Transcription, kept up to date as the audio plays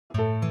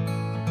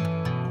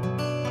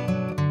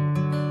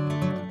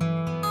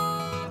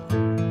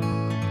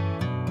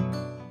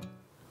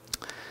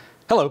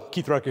Hello,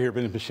 Keith Rucker here at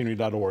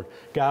VintageMachinery.org.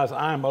 Guys,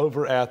 I'm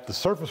over at the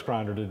surface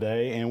grinder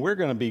today, and we're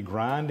going to be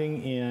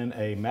grinding in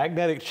a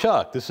magnetic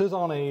chuck. This is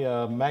on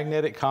a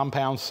magnetic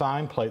compound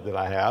sine plate that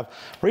I have.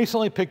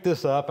 Recently picked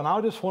this up, and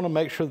I just want to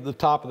make sure that the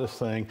top of this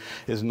thing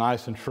is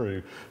nice and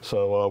true.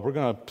 So we're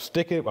going to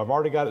stick it. I've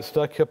already got it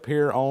stuck up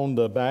here on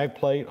the bag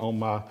plate on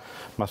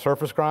my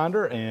surface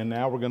grinder, and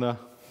now we're going to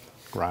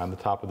grind the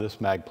top of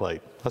this mag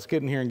plate. Let's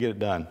get in here and get it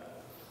done.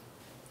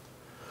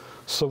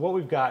 So what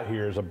we've got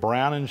here is a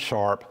Brown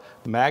Sharpe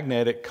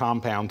magnetic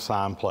compound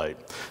sine plate.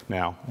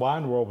 Now, why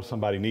in the world would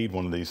somebody need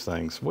one of these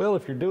things? Well,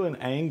 if you're doing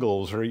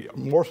angles, or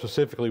more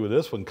specifically with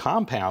this one,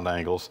 compound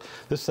angles,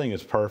 this thing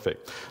is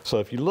perfect. So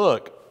if you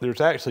look,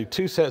 there's actually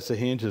two sets of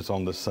hinges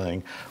on this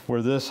thing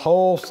where this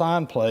whole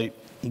sine plate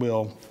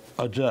will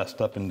adjust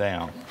up and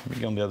down. Let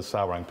me go on the other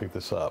side where I can pick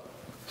this up.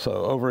 So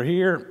over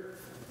here,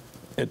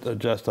 it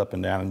adjusts up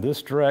and down in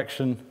this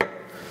direction,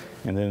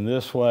 and then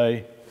this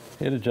way,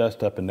 it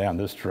adjusts up and down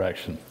this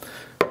direction.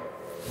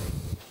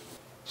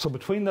 So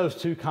between those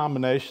two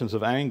combinations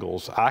of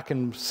angles, I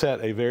can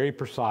set a very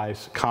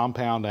precise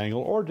compound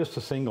angle or just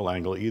a single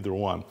angle, either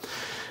one.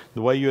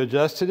 The way you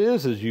adjust it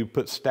is you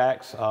put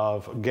stacks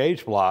of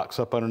gauge blocks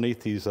up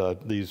underneath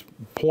these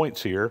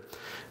points here.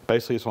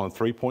 Basically, it's on a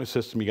three-point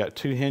system. You got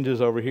two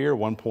hinges over here,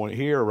 one point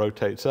here,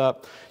 rotates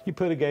up. You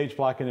put a gauge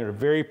block in there, a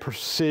very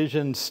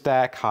precision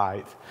stack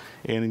height,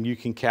 and you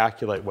can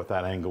calculate what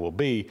that angle will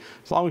be,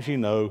 as long as you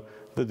know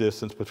the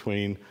distance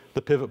between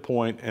the pivot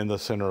point and the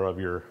center of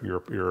your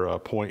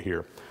point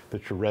here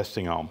that you're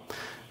resting on.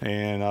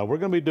 And we're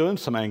going to be doing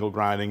some angle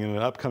grinding in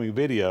an upcoming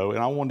video, and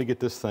I wanted to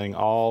get this thing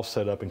all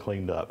set up and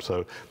cleaned up.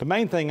 So the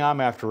main thing I'm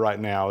after right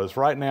now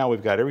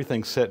we've got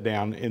everything set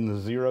down in the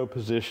zero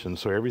position.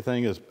 So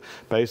everything is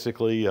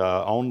basically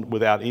on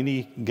without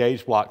any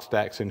gauge block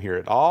stacks in here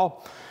at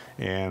all.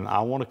 And I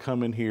want to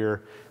come in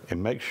here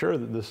and make sure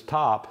that this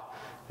top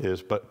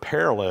is but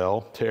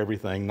parallel to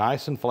everything,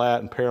 nice and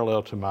flat and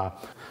parallel to my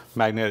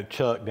magnetic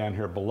chuck down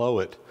here below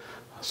it,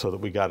 so that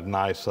we got a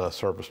nice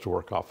surface to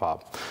work off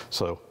of.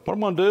 So what I'm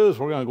going to do is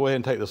we're going to go ahead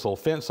and take this little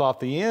fence off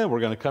the end. We're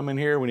going to come in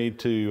here. We need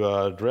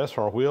to dress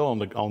our wheel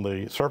on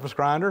the surface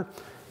grinder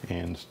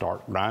and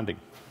start grinding.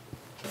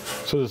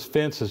 So this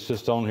fence is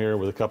just on here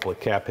with a couple of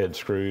cap head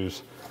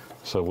screws.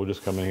 So we'll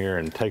just come in here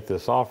and take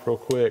this off real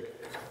quick.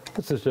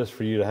 This is just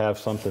for you to have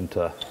something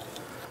to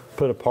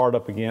put a part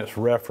up against,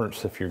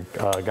 reference if you've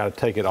got to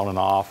take it on and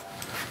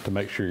off to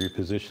make sure your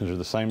positions are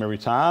the same every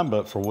time.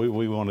 But for what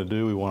we want to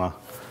do, we want to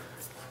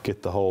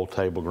get the whole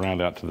table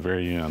ground out to the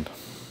very end.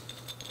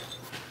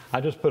 I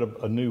just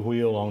put a new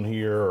wheel on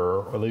here,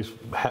 or at least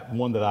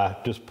one that I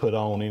just put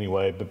on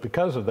anyway. But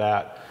because of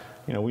that,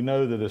 you know, we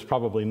know that it's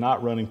probably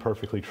not running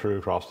perfectly true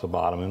across the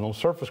bottom. And on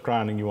surface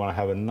grinding, you want to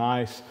have a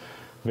nice,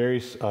 very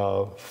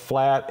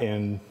flat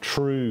and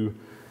true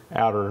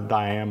outer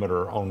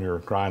diameter on your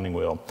grinding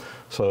wheel.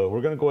 So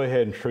we're going to go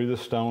ahead and true this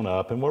stone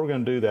up, and what we're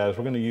going to do that is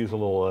we're going to use a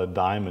little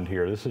diamond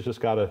here. This has just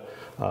got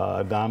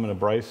a diamond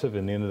abrasive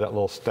in the end of that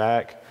little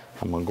stack.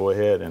 I'm going to go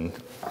ahead and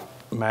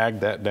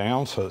mag that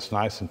down so it's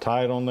nice and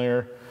tight on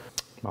there.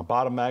 My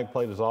bottom mag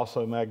plate is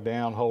also magged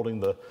down, holding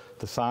the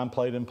sine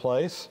plate in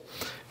place,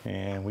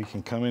 and we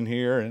can come in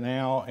here and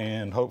now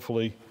and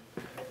hopefully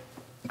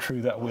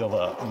true that wheel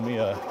up. Let me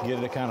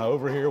get it kind of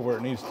over here where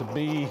it needs to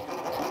be.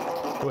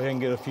 Go ahead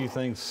and get a few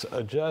things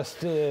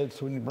adjusted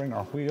so we can bring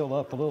our wheel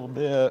up a little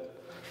bit.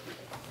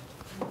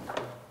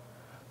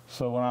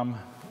 So when I'm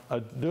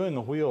doing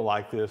a wheel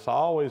like this, I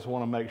always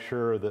want to make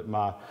sure that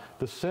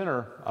the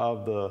center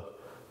of the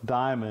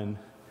diamond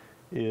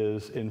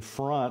is in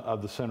front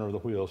of the center of the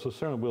wheel. So the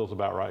center of the wheel is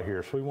about right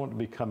here. So we want it to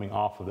be coming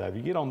off of that. If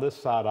you get on this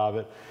side of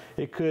it,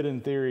 it could, in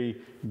theory,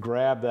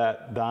 grab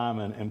that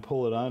diamond and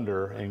pull it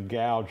under and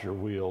gouge your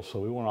wheel. So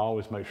we want to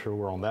always make sure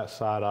we're on that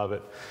side of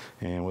it.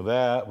 And with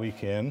that, we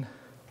can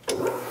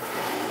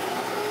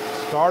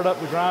start up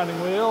the grinding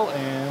wheel,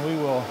 and we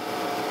will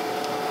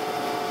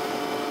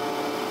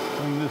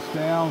bring this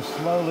down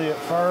slowly at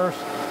first.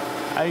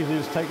 I usually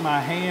just take my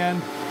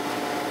hand,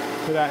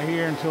 put out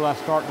here until I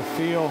start to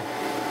feel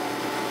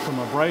some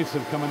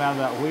abrasive coming out of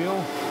that wheel.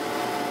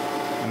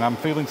 And I'm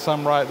feeling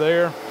some right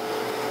there.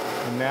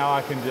 And now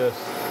I can just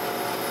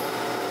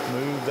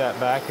move that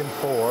back and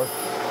forth.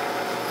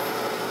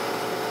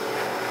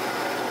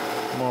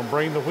 I'm going to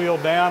bring the wheel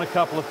down a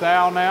couple of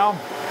thou now.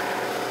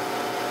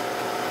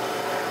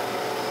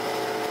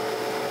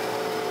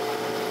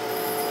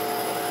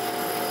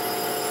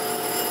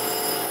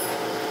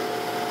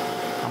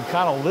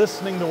 Kind of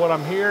listening to what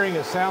I'm hearing.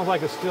 It sounds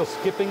like it's still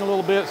skipping a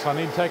little bit, so I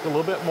need to take a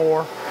little bit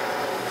more.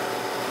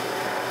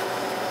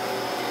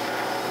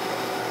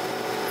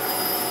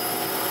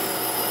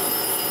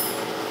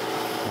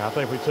 And I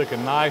think we took a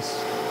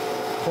nice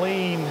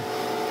clean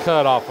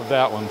cut off of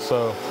that one,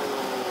 so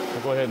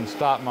I'll go ahead and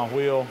stop my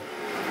wheel.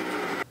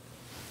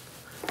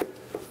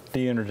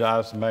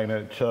 De-energize the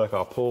magnetic chuck.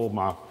 I'll pull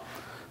my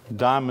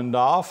diamond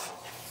off,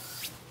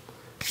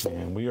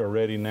 and we are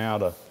ready now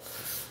to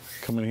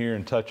come in here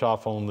and touch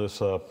off on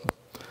this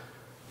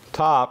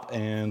top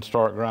and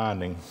start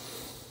grinding.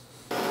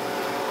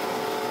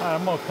 All right,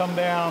 I'm going to come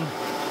down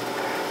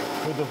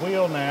with the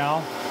wheel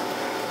now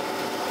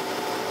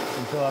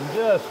until I'm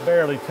just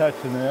barely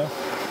touching this.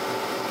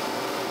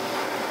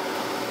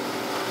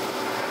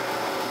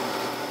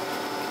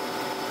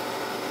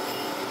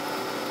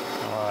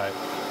 All right,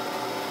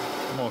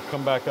 I'm going to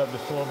come back up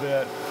just a little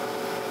bit.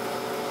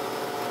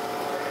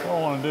 What I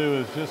want to do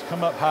is just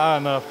come up high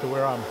enough to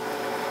where I'm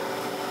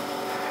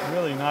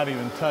really not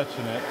even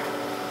touching it.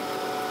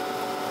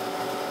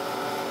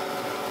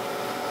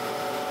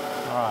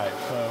 All right,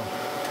 so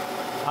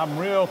I'm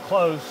real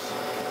close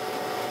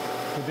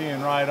to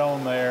being right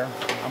on there.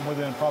 I'm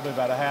within probably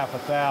about a half a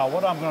thou.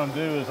 What I'm going to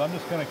do is I'm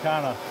just going to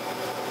kind of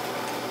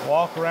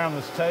walk around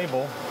this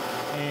table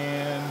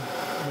and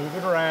move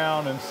it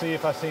around and see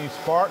if I see any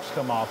sparks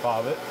come off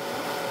of it.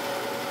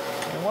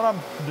 And what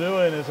I'm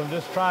doing is I'm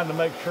just trying to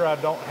make sure I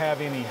don't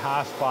have any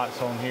high spots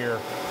on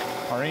here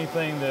or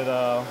anything that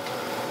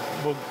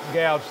will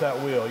gouge that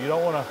wheel. You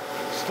don't want to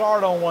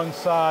start on one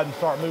side and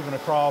start moving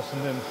across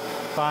and then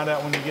find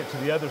out when you get to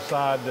the other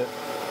side that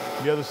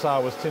the other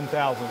side was 10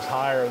 thousandths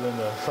higher than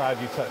the side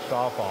you touched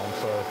off on.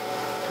 So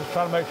just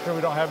trying to make sure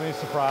we don't have any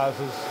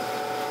surprises.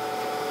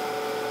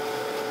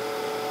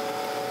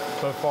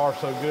 So far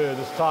so good.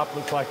 This top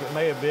looks like it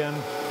may have been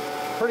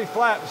pretty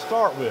flat to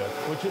start with,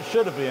 which it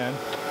should have been.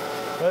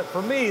 But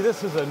for me,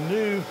 this is a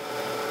new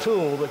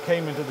tool that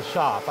came into the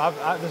shop.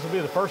 This will be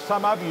the first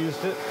time I've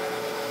used it,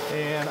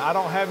 and I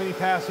don't have any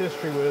past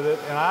history with it.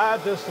 And I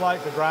just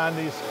like to grind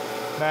these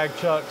mag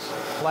chucks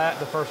flat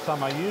the first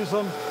time I use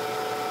them,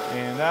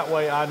 and that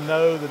way I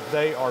know that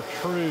they are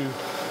true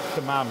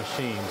to my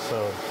machine.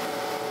 So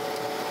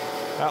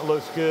that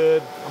looks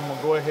good. I'm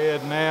gonna go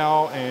ahead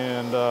now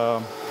and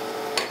I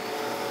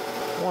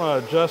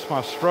want to adjust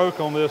my stroke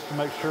on this to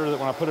make sure that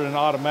when I put it in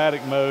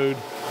automatic mode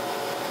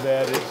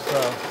that it's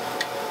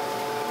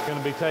going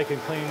to be taken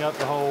clean up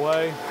the whole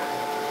way.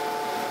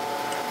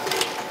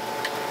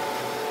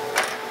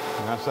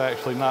 And that's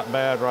actually not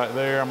bad right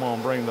there. I'm going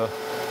to bring the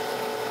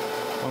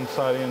one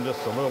side in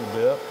just a little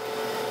bit.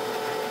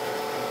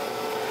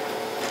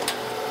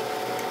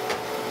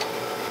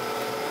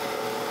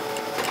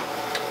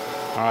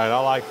 All right, I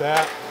like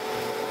that.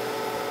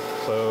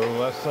 So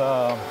let's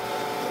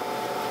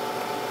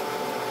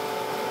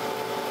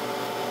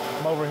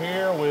come over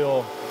here.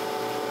 We'll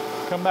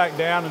come back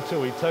down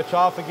until we touch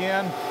off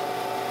again.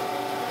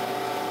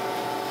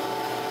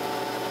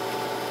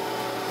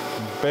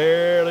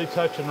 Barely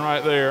touching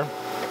right there.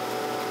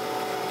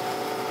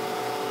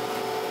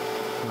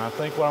 And I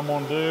think what I'm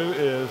going to do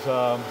is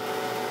I'm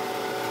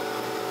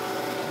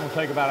going to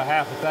take about a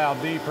half a thou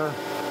deeper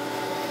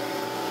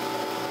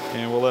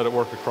and we'll let it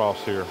work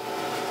across here.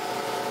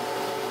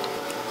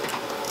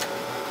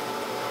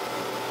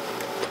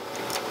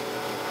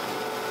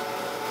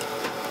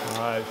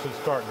 All right, should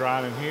start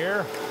grinding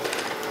here.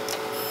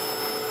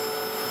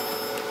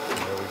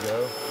 There we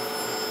go.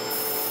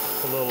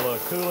 Put a little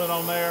coolant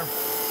on there.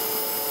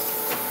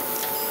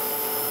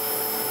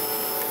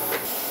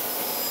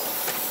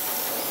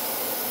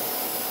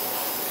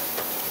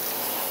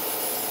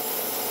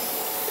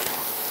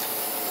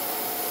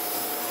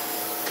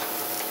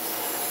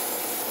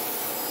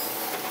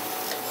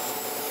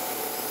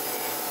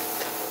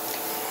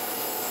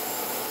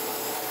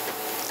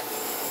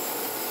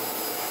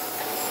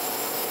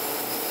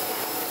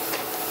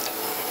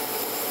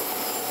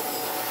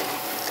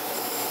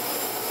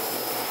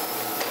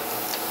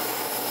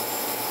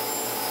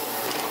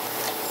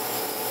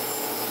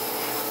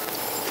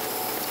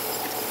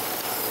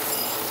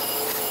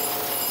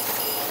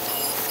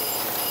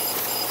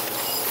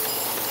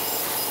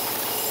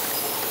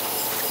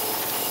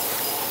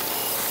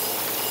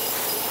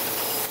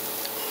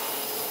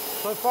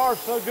 So far,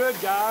 so good,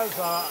 guys.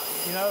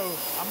 You know,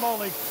 I'm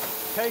only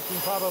taking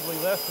probably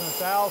less than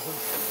 1,000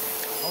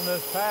 on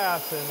this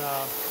pass, and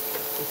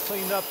it's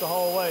cleaned up the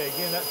whole way.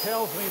 Again, that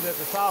tells me that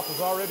the top is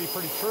already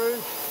pretty true,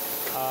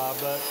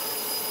 but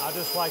I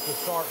just like to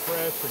start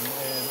fresh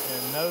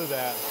and know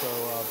that. So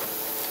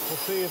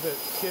we'll see if it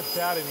skips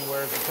out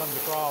anywhere as it comes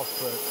across,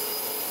 but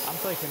I'm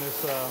thinking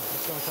it's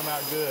going to come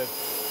out good.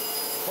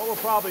 What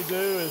we'll probably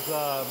do is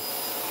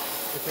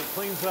if it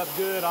cleans up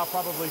good, I'll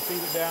probably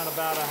feed it down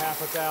about a half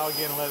a thou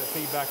again and let it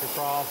feed back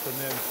across, and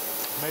then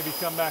maybe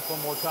come back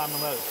one more time and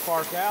let it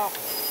spark out,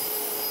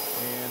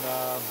 and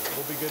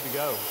we'll be good to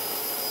go.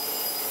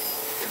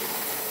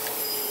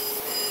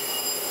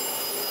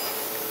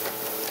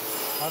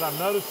 What I'm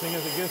noticing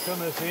as it gets on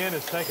this end,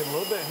 it's taking a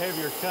little bit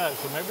heavier cut,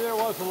 so maybe there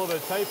was a little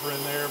bit of taper in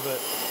there, but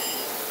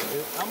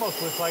it almost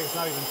looks like it's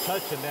not even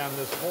touching down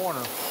this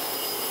corner.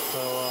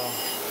 So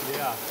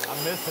yeah,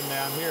 I'm missing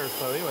down here.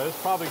 So anyway, it's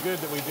probably good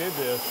that we did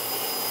this.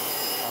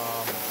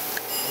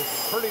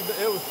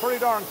 It was pretty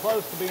darn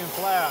close to being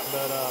flat,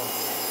 but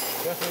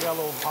definitely got a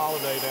little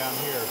holiday down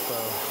here. So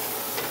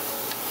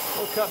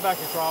we'll cut back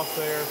across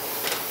there.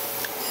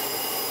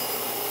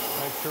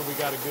 Make sure we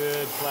got a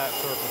good flat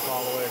surface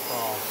all the way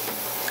across.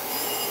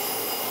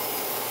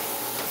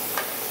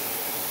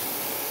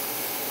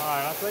 All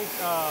right, I think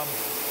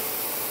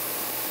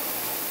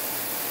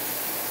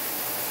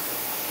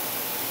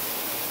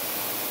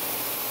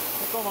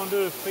First what I'm going to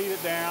do is feed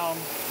it down,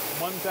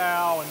 one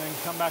thou, and then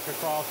come back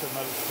across it and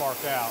let it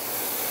spark out.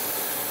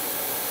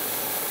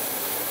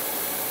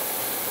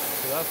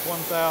 So that's one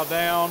thou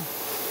down.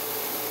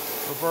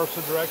 Reverse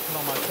the direction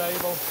on my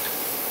table,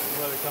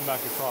 and let it come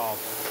back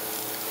across.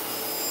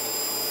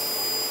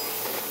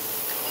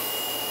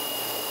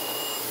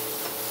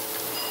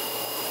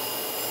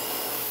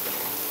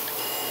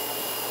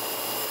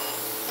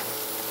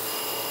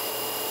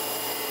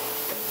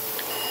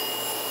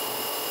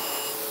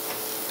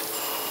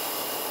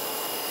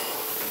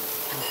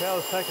 You can tell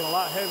it's taking a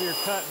lot heavier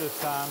cut this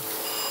time.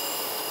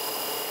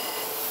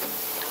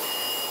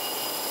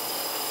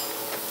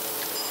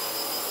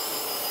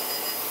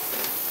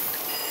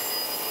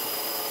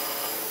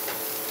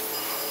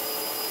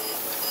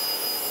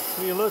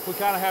 When you look, we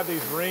kind of have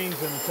these rings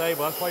in the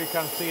table. That's why you're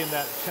kind of seeing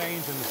that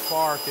change in the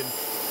spark. And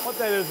what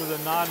that is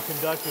a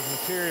non-conductive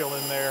material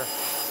in there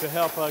to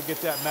help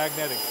get that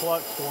magnetic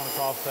flux going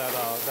across that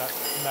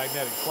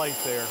magnetic plate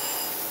there.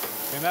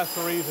 And that's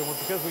the reason,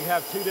 because we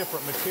have two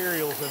different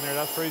materials in there,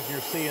 that's the reason you're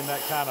seeing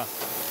that kind of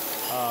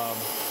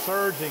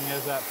surging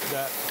as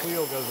that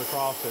wheel goes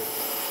across it.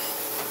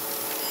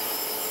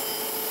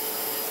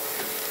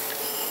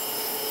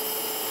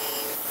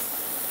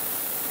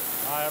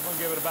 All right, I'm going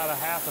to give it about a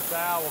half a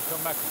thou. We'll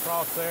come back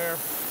across there.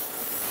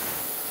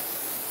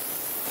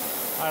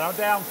 All right, I'm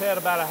down fed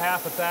about a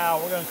half a thou.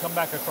 We're going to come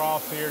back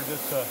across here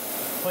just to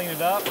clean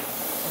it up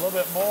a little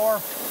bit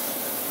more.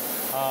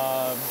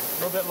 A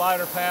little bit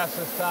lighter pass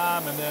this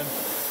time, and then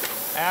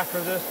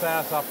after this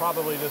pass, I'll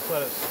probably just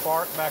let it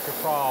spark back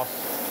across,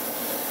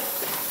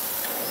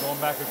 going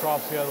back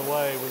across the other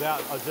way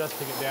without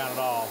adjusting it down at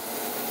all.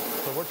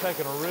 So we're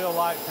taking a real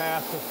light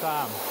pass this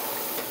time,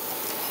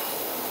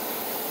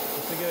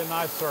 just to get a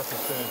nice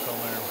surface finish on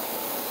there.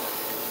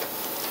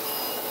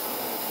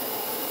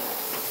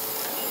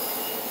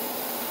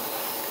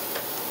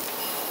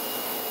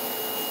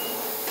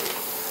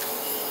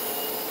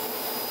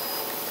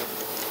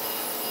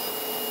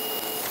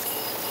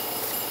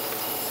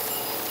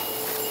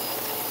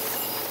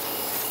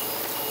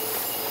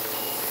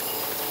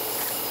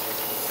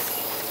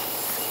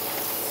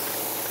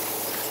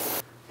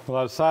 Well,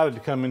 I decided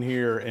to come in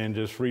here and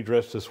just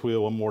redress this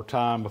wheel one more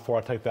time before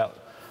I take that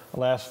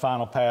last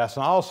final pass.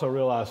 And I also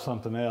realized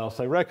something else.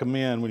 They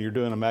recommend when you're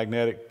doing a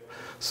magnetic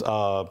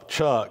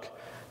chuck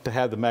to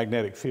have the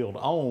magnetic field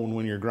on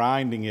when you're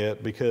grinding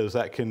it, because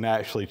that can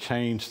actually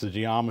change the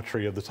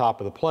geometry of the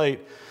top of the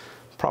plate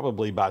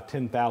probably by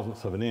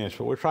 0.010 of an inch.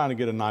 But we're trying to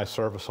get a nice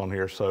surface on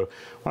here. So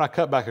when I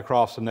cut back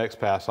across the next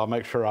pass, I'll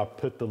make sure I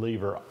put the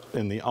lever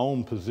in the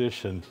on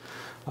position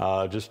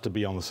just to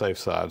be on the safe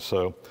side.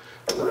 So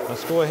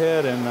let's go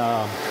ahead and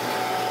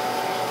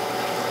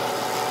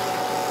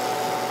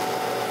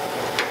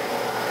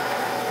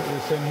put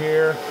this in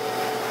here.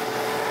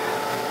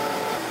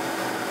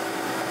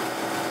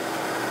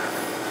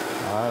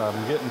 All right,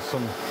 I'm getting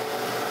some,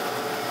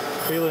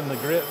 feeling the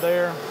grit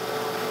there.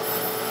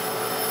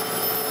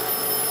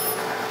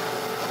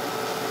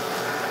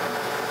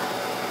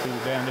 Feed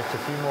it down just a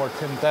few more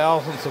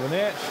 0.010 of an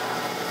inch.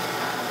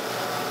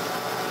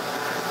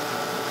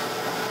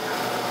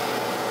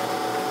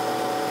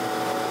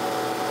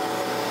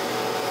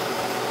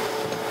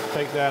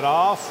 Take that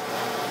off.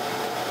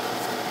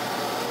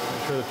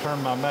 Make sure to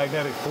turn my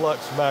magnetic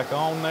flux back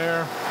on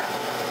there.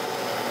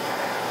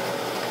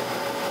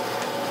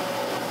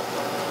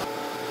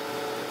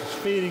 It's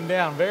feeding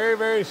down very,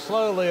 very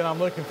slowly, and I'm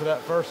looking for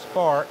that first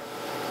spark.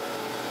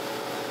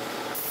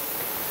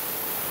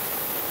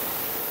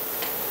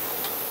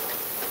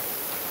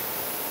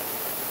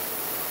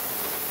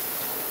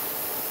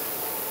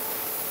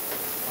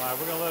 All right,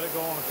 we're going to let it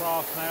go on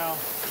across now.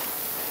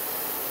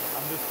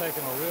 I'm just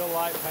taking a real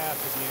light pass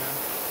again.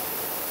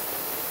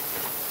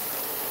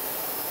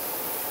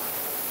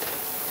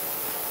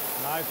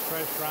 Nice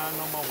fresh grind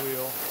on my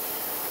wheel.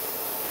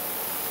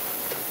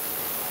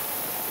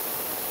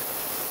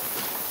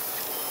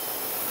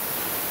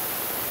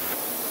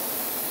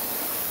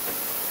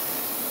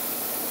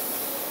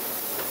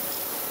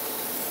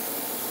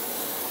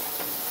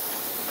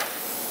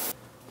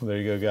 Well, there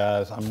you go,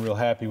 guys. I'm real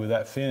happy with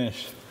that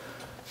finish.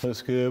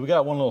 Looks good. We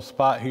got one little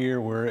spot here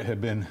where it had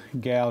been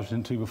gouged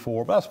into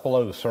before, but that's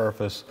below the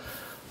surface.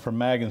 For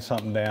magging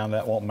something down,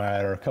 that won't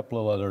matter. A couple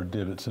of other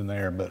divots in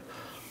there, but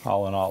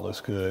all in all, it looks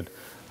good.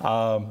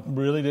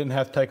 Really didn't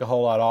have to take a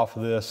whole lot off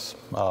of this.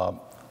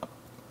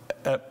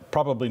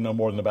 Probably no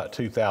more than about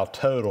 2 thou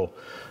total,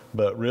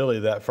 but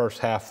really that first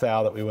half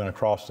thou that we went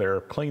across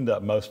there cleaned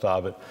up most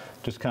of it,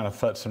 just kind of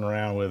futzing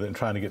around with it and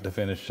trying to get the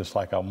finish just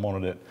like I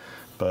wanted it.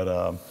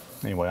 But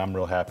anyway, I'm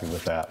real happy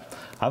with that.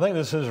 I think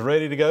this is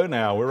ready to go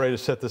now. We're ready to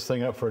set this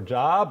thing up for a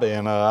job,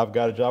 and I've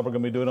got a job we're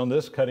going to be doing on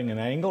this, cutting an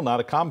angle, not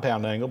a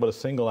compound angle, but a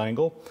single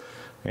angle.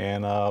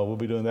 And we'll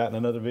be doing that in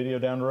another video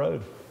down the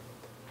road.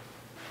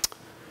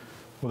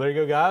 Well, there you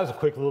go, guys. A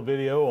quick little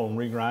video on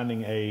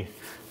regrinding a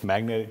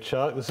magnetic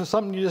chuck. This is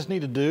something you just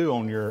need to do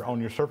on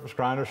your surface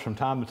grinders from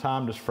time to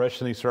time. Just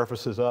freshen these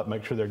surfaces up,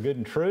 make sure they're good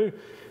and true.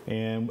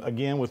 And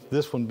again, with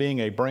this one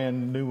being a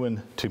brand new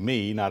one to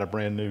me, not a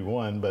brand new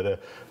one, but a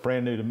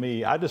brand new to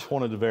me, I just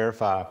wanted to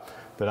verify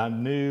that I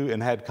knew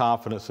and had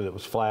confidence that it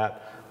was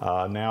flat.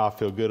 Now I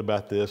feel good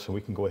about this, and we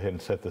can go ahead and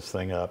set this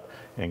thing up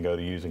and go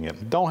to using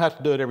it. Don't have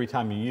to do it every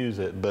time you use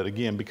it, but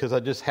again, because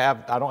I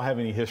don't have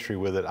any history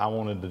with it, I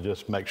wanted to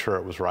just make sure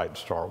it was right to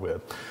start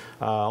with.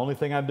 Only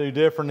thing I'd do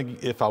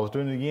different if I was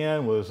doing it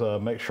again was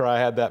make sure I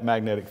had that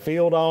magnetic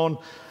field on.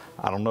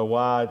 I don't know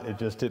why, it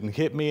just didn't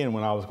hit me, and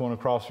when I was going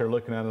across there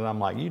looking at it, I'm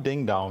like, you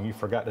ding dong, you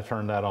forgot to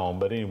turn that on.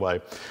 But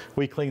anyway,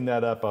 we cleaned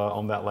that up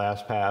on that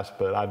last pass,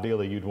 but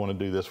ideally you'd want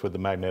to do this with the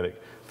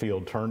magnetic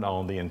field turned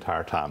on the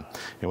entire time.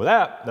 And with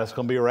that, that's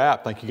going to be a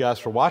wrap. Thank you guys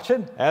for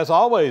watching. As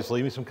always,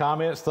 leave me some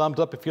comments, thumbs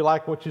up if you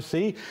like what you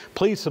see.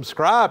 Please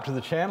subscribe to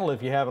the channel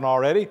if you haven't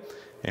already,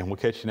 and we'll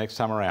catch you next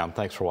time around.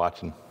 Thanks for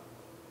watching.